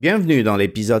Bienvenue dans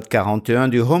l'épisode 41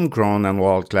 du Homegrown and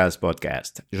World Class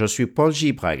Podcast. Je suis Paul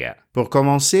J. Praga. Pour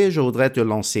commencer, je voudrais te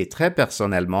lancer très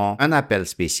personnellement un appel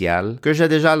spécial que j'ai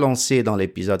déjà lancé dans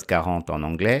l'épisode 40 en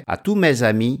anglais à tous mes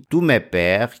amis, tous mes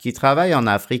pairs qui travaillent en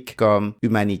Afrique comme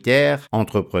humanitaires,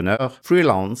 entrepreneurs,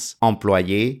 freelance,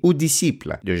 employés ou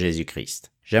disciples de Jésus-Christ.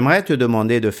 J'aimerais te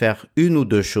demander de faire une ou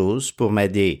deux choses pour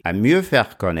m'aider à mieux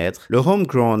faire connaître le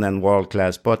Homegrown and World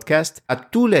Class Podcast à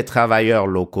tous les travailleurs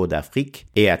locaux d'Afrique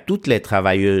et à toutes les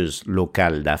travailleuses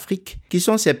locales d'Afrique qui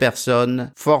sont ces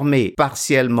personnes formées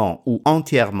partiellement ou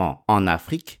entièrement en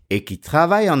Afrique et qui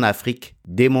travaillent en Afrique,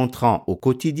 démontrant au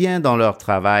quotidien dans leur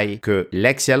travail que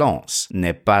l'excellence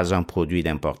n'est pas un produit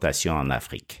d'importation en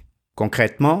Afrique.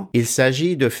 Concrètement, il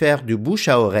s'agit de faire du bouche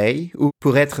à oreille ou,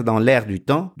 pour être dans l'air du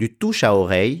temps, du touche à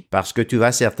oreille parce que tu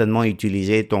vas certainement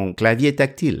utiliser ton clavier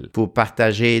tactile pour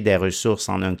partager des ressources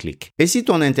en un clic. Et si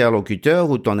ton interlocuteur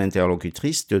ou ton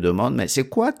interlocutrice te demande « Mais c'est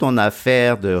quoi ton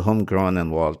affaire de Homegrown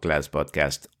and World Class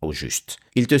Podcast au juste ?»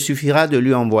 Il te suffira de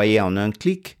lui envoyer en un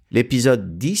clic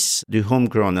l'épisode 10 du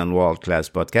Homegrown and World Class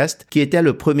Podcast, qui était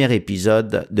le premier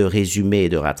épisode de résumé et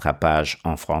de rattrapage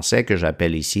en français que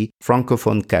j'appelle ici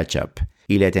Francophone Catch-up.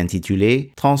 Il est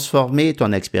intitulé « Transformer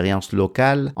ton expérience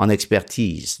locale en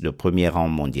expertise de premier rang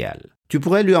mondial ». Tu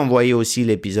pourrais lui envoyer aussi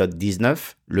l'épisode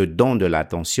 19, le don de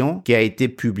l'attention, qui a été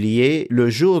publié le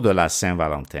jour de la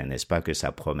Saint-Valentin, n'est-ce pas que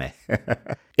ça promet?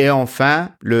 Et enfin,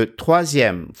 le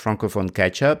troisième Francophone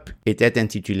Catch-up était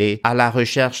intitulé « À la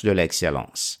recherche de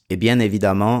l'excellence ». Et bien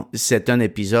évidemment, c'est un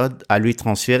épisode à lui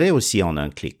transférer aussi en un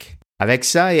clic. Avec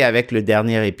ça et avec le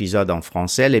dernier épisode en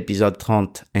français, l'épisode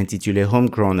 30 intitulé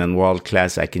Homegrown and World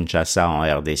Class à Kinshasa en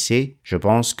RDC, je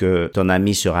pense que ton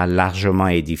ami sera largement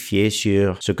édifié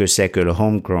sur ce que c'est que le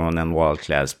Homegrown and World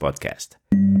Class Podcast.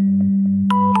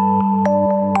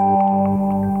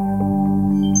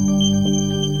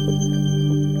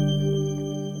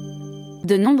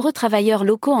 De nombreux travailleurs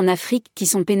locaux en Afrique qui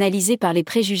sont pénalisés par les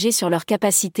préjugés sur leurs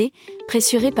capacités,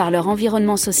 pressurés par leur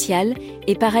environnement social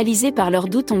et paralysés par leurs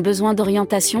doutes ont besoin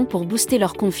d'orientation pour booster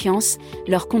leur confiance,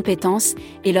 leurs compétences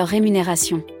et leur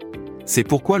rémunération. C'est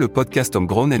pourquoi le podcast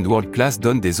Homegrown and World Class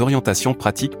donne des orientations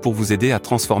pratiques pour vous aider à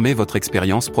transformer votre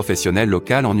expérience professionnelle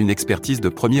locale en une expertise de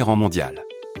premier rang mondial.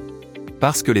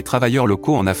 Parce que les travailleurs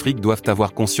locaux en Afrique doivent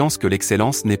avoir conscience que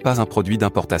l'excellence n'est pas un produit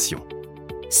d'importation.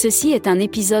 Ceci est un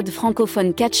épisode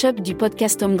francophone catch-up du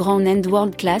podcast Homegrown and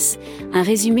World Class, un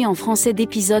résumé en français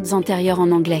d'épisodes antérieurs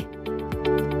en anglais.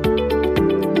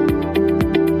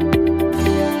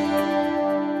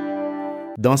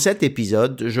 Dans cet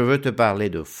épisode, je veux te parler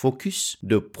de focus,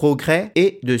 de progrès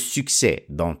et de succès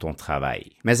dans ton travail.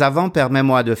 Mais avant,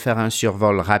 permets-moi de faire un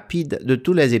survol rapide de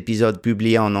tous les épisodes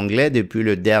publiés en anglais depuis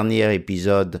le dernier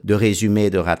épisode de résumé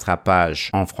de rattrapage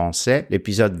en français,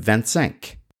 l'épisode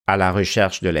 25. À la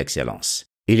recherche de l'excellence.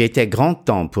 Il était grand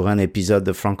temps pour un épisode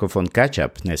de Francophone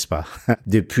Catch-up, n'est-ce pas?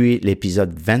 Depuis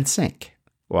l'épisode 25.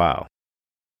 Wow!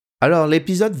 Alors,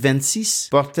 l'épisode 26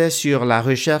 portait sur la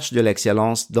recherche de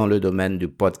l'excellence dans le domaine du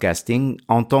podcasting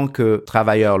en tant que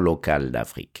travailleur local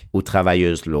d'Afrique ou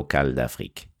travailleuse locale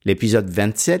d'Afrique. L'épisode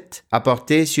 27 a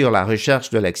porté sur la recherche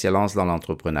de l'excellence dans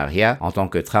l'entrepreneuriat en tant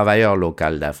que travailleur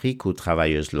local d'Afrique ou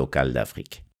travailleuse locale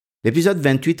d'Afrique. L'épisode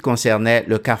 28 concernait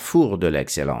le carrefour de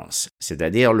l'excellence,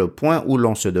 c'est-à-dire le point où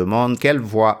l'on se demande quelle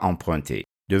voie emprunter,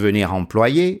 devenir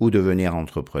employé ou devenir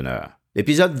entrepreneur.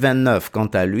 L'épisode 29, quant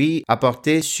à lui, a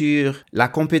porté sur la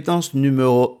compétence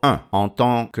numéro 1 en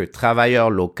tant que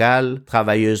travailleur local,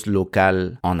 travailleuse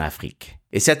locale en Afrique.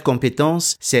 Et cette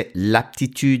compétence, c'est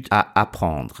l'aptitude à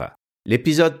apprendre.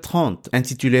 L'épisode 30,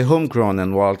 intitulé Homegrown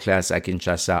and World Class à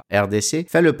Kinshasa, RDC,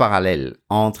 fait le parallèle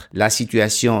entre la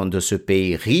situation de ce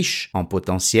pays riche en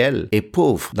potentiel et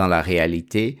pauvre dans la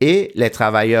réalité et les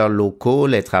travailleurs locaux,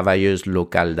 les travailleuses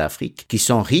locales d'Afrique qui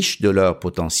sont riches de leur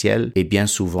potentiel et bien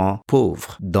souvent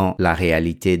pauvres dans la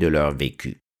réalité de leur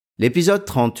vécu. L'épisode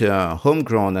 31,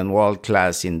 Homegrown and World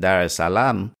Class in Dar es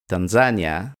Salaam,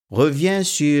 Tanzania, revient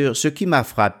sur ce qui m'a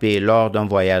frappé lors d'un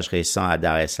voyage récent à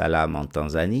Dar es Salaam en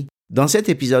Tanzanie. Dans cet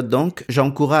épisode donc,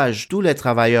 j'encourage tous les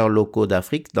travailleurs locaux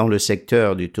d'Afrique dans le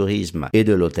secteur du tourisme et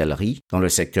de l'hôtellerie, dans le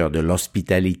secteur de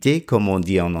l'hospitalité, comme on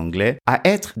dit en anglais, à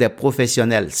être des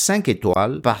professionnels 5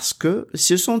 étoiles parce que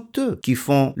ce sont eux qui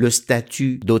font le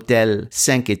statut d'hôtel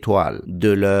 5 étoiles de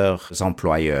leurs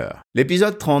employeurs.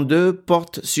 L'épisode 32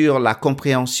 porte sur la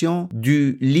compréhension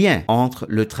du lien entre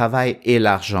le travail et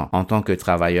l'argent en tant que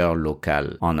travailleur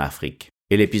local en Afrique.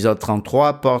 Et l'épisode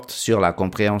 33 porte sur la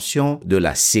compréhension de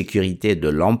la sécurité de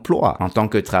l'emploi en tant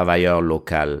que travailleur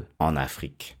local en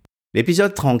Afrique.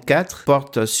 L'épisode 34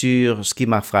 porte sur ce qui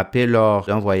m'a frappé lors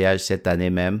d'un voyage cette année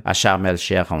même à Sharm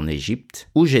el-Sheikh en Égypte,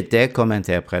 où j'étais comme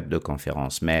interprète de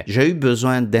conférence. Mais j'ai eu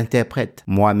besoin d'interprète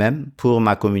moi-même pour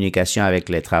ma communication avec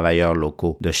les travailleurs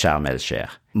locaux de Sharm el-Sheikh.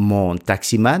 Mon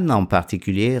taximan en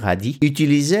particulier, Radi,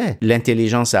 utilisait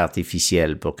l'intelligence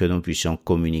artificielle pour que nous puissions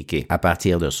communiquer à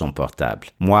partir de son portable.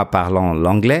 Moi parlant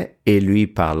l'anglais et lui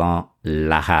parlant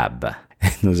l'arabe.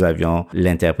 Nous avions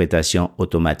l'interprétation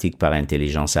automatique par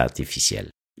intelligence artificielle.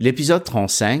 L'épisode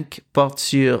 35 porte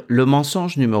sur le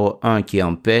mensonge numéro 1 qui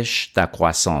empêche ta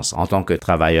croissance en tant que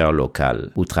travailleur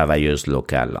local ou travailleuse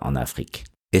locale en Afrique.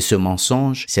 Et ce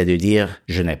mensonge, c'est de dire «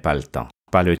 je n'ai pas le temps ».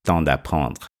 Pas le temps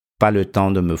d'apprendre, pas le temps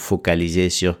de me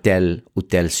focaliser sur tel ou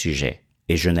tel sujet.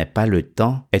 Et je n'ai pas le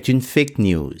temps est une fake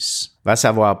news. Va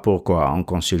savoir pourquoi en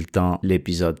consultant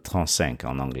l'épisode 35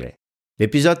 en anglais.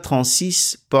 L'épisode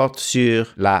 36 porte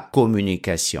sur la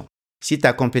communication. Si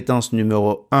ta compétence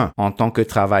numéro 1 en tant que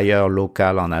travailleur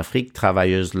local en Afrique,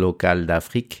 travailleuse locale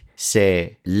d'Afrique,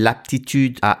 c'est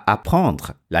l'aptitude à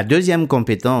apprendre. La deuxième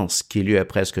compétence qui lui est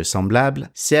presque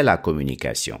semblable, c'est la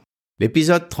communication.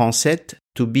 L'épisode 37,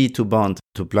 To be, to bond,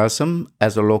 to blossom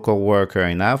as a local worker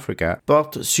in Africa,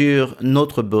 porte sur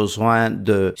notre besoin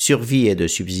de survie et de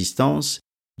subsistance,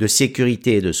 de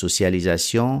sécurité et de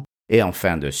socialisation, et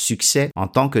enfin de succès en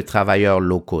tant que travailleurs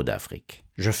locaux d'Afrique.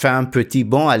 Je fais un petit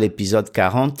bond à l'épisode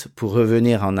 40 pour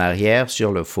revenir en arrière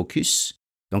sur le focus.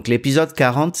 Donc l'épisode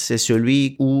 40, c'est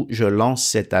celui où je lance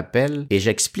cet appel et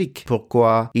j'explique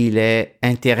pourquoi il est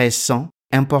intéressant,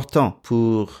 important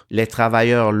pour les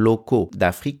travailleurs locaux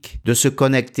d'Afrique de se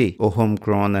connecter au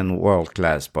Homegrown and World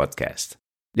Class podcast.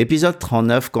 L'épisode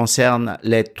 39 concerne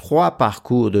les 3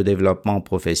 parcours de développement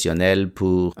professionnel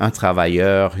pour un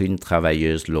travailleur, une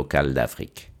travailleuse locale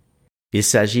d'Afrique. Il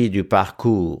s'agit du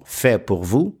parcours fait pour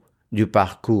vous, du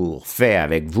parcours fait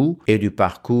avec vous et du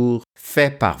parcours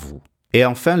fait par vous. Et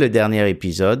enfin, le dernier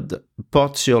épisode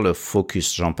porte sur le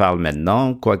focus. J'en parle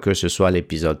maintenant, quoique ce soit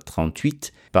l'épisode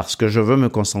 38, parce que je veux me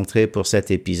concentrer pour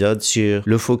cet épisode sur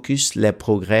le focus, les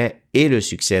progrès et le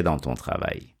succès dans ton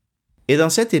travail. Et dans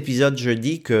cet épisode, je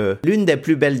dis que l'une des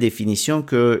plus belles définitions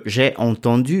que j'ai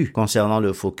entendues concernant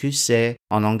le focus, c'est,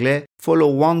 en anglais, «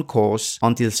 follow one course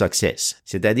until success »,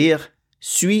 c'est-à-dire «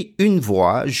 suis une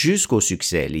voie jusqu'au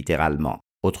succès », littéralement.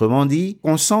 Autrement dit,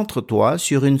 concentre-toi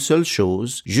sur une seule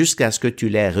chose jusqu'à ce que tu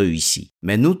l'aies réussi.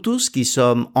 Mais nous tous qui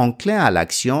sommes enclins à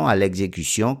l'action, à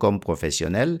l'exécution comme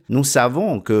professionnels, nous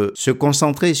savons que se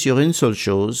concentrer sur une seule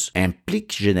chose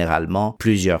implique généralement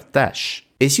plusieurs tâches.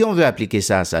 Et si on veut appliquer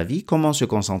ça à sa vie, comment se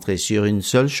concentrer sur une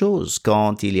seule chose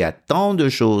quand il y a tant de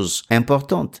choses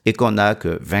importantes et qu'on n'a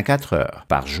que 24 heures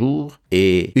par jour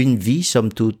et une vie,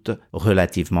 somme toute,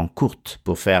 relativement courte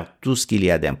pour faire tout ce qu'il y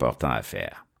a d'important à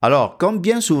faire? Alors, comme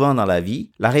bien souvent dans la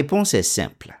vie, la réponse est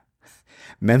simple,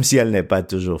 même si elle n'est pas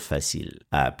toujours facile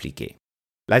à appliquer.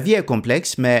 La vie est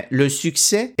complexe, mais le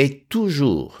succès est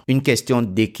toujours une question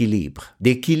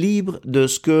d'équilibre de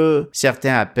ce que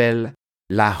certains appellent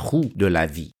la roue de la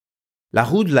vie. La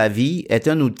roue de la vie est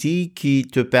un outil qui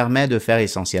te permet de faire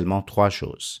essentiellement 3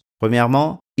 choses.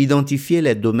 Premièrement, identifier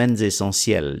les domaines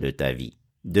essentiels de ta vie.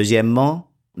 Deuxièmement,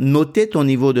 noter ton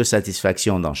niveau de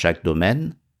satisfaction dans chaque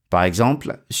domaine, par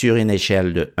exemple sur une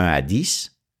échelle de 1 à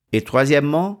 10. Et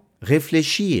troisièmement,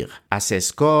 réfléchir à ces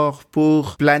scores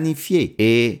pour planifier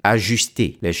et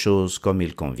ajuster les choses comme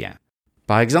il convient.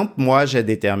 Par exemple, moi, j'ai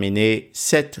déterminé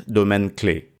 7 domaines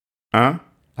clés. 1.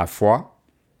 La foi.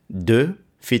 2.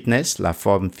 Fitness, la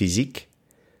forme physique.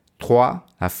 3.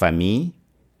 La famille.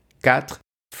 4.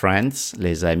 Friends,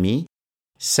 les amis.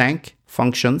 5.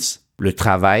 Functions, le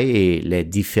travail et les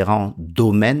différents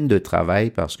domaines de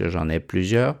travail parce que j'en ai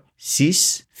plusieurs.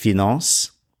 6.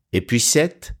 Finances. Et puis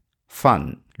 7.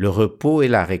 Fun, le repos et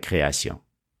la récréation.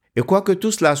 Et quoique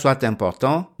tout cela soit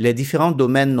important, les différents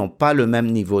domaines n'ont pas le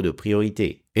même niveau de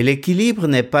priorité. Et l'équilibre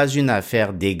n'est pas une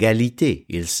affaire d'égalité.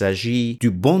 Il s'agit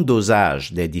du bon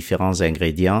dosage des différents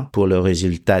ingrédients pour le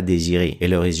résultat désiré. Et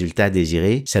le résultat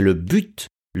désiré, c'est le but,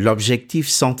 l'objectif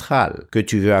central que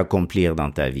tu veux accomplir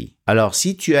dans ta vie. Alors,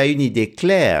 si tu as une idée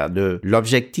claire de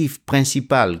l'objectif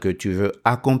principal que tu veux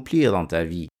accomplir dans ta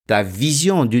vie, ta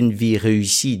vision d'une vie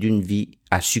réussie, d'une vie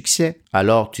à succès,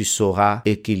 alors tu sauras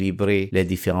équilibrer les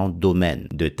différents domaines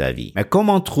de ta vie. Mais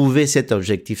comment trouver cet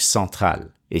objectif central?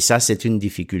 Et ça, c'est une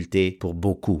difficulté pour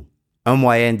beaucoup. Un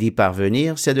moyen d'y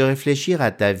parvenir, c'est de réfléchir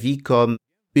à ta vie comme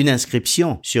une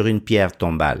inscription sur une pierre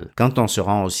tombale. Quand on se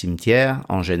rend au cimetière,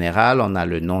 en général, on a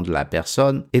le nom de la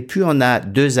personne et puis on a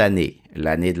 2 années,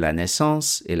 l'année de la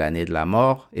naissance et l'année de la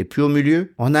mort, et puis au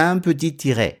milieu, on a un petit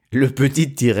tiret. Le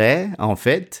petit tiret, en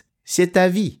fait, c'est ta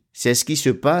vie. c'est ce qui se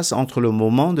passe entre le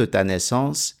moment de ta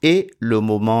naissance et le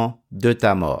moment de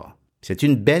ta mort. C'est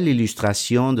une belle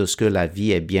illustration de ce que la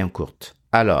vie est bien courte.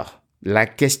 Alors, la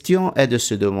question est de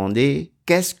se demander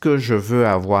qu'est-ce que je veux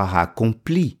avoir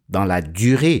accompli dans la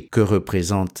durée que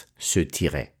représente ce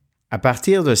tiret. À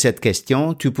partir de cette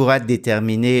question, tu pourras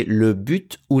déterminer le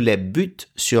but ou les buts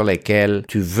sur lesquels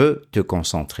tu veux te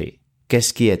concentrer.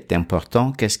 Qu'est-ce qui est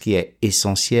important? Qu'est-ce qui est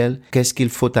essentiel? Qu'est-ce qu'il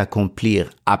faut accomplir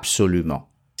absolument?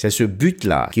 C'est ce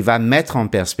but-là qui va mettre en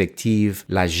perspective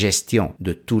la gestion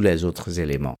de tous les autres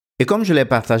éléments. Et comme je l'ai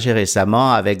partagé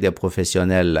récemment avec des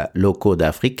professionnels locaux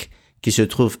d'Afrique qui se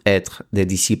trouvent être des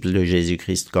disciples de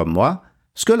Jésus-Christ comme moi,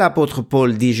 ce que l'apôtre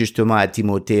Paul dit justement à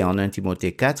Timothée en 1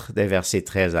 Timothée 4, des versets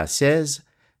 13 à 16,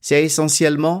 c'est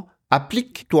essentiellement «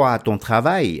 Applique-toi à ton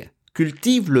travail,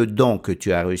 cultive le don que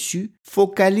tu as reçu,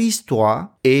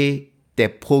 focalise-toi et tes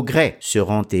progrès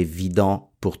seront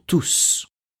évidents pour tous. »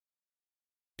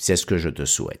 C'est ce que je te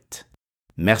souhaite.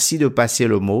 Merci de passer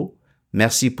le mot,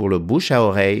 merci pour le bouche à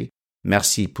oreille,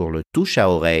 merci pour le touche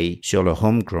à oreille sur le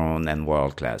Homegrown and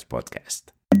World Class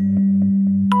Podcast.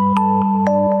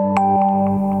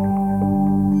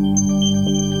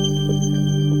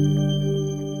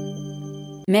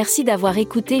 Merci d'avoir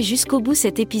écouté jusqu'au bout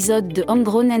cet épisode de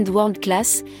Homegrown and World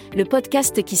Class, le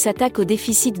podcast qui s'attaque au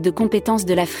déficit de compétences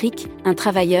de l'Afrique, un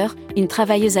travailleur, une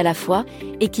travailleuse à la fois,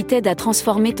 et qui t'aide à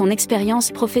transformer ton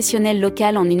expérience professionnelle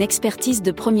locale en une expertise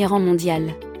de premier rang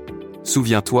mondial.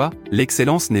 Souviens-toi,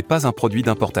 l'excellence n'est pas un produit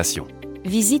d'importation.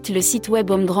 Visite le site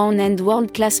web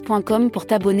homegrownandworldclass.com pour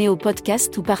t'abonner au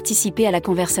podcast ou participer à la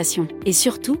conversation. Et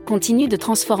surtout, continue de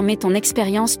transformer ton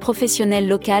expérience professionnelle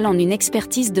locale en une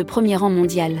expertise de premier rang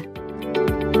mondial.